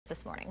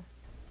this morning.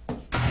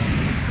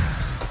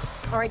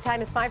 All right,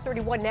 time is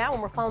 5:31 now,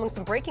 and we're following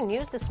some breaking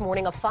news this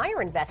morning. A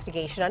fire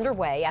investigation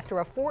underway after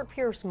a Fort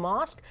Pierce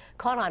mosque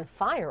caught on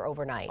fire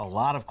overnight. A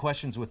lot of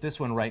questions with this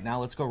one right now.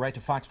 Let's go right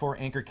to Fox 4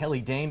 anchor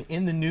Kelly Dame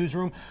in the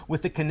newsroom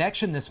with the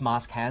connection this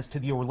mosque has to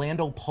the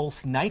Orlando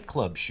Pulse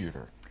nightclub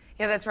shooter.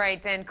 Yeah, that's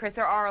right. And Chris,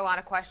 there are a lot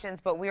of questions,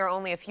 but we are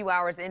only a few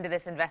hours into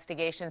this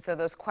investigation, so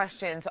those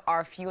questions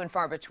are few and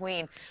far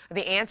between.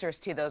 The answers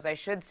to those, I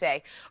should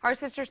say. Our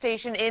sister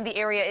station in the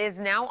area is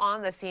now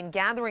on the scene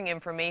gathering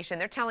information.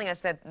 They're telling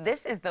us that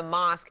this is the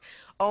mosque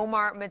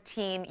Omar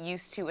Mateen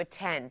used to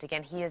attend.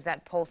 Again, he is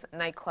that Pulse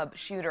nightclub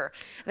shooter.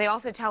 They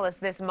also tell us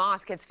this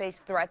mosque has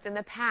faced threats in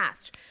the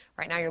past.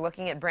 Right now, you're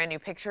looking at brand new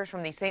pictures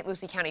from the St.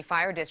 Lucie County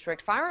Fire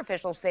District. Fire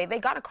officials say they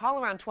got a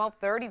call around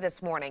 12:30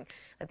 this morning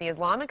that the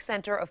Islamic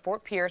Center of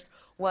Fort Pierce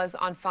was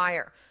on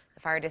fire. The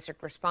fire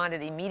district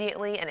responded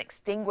immediately and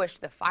extinguished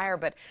the fire,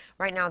 but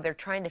right now they're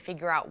trying to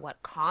figure out what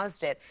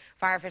caused it.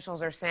 Fire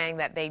officials are saying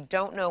that they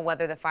don't know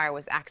whether the fire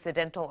was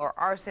accidental or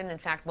arson. In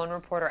fact, one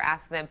reporter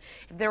asked them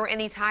if there were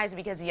any ties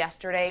because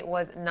yesterday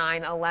was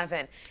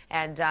 9/11,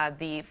 and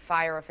the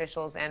fire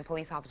officials and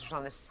police officers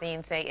on the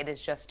scene say it is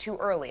just too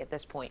early at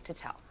this point to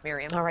tell.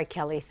 Miriam. All right,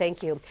 Kelly,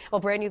 thank you. Well,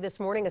 brand new this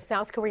morning, a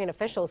South Korean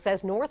official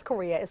says North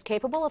Korea is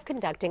capable of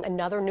conducting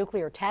another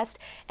nuclear test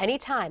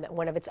anytime at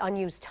one of its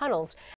unused tunnels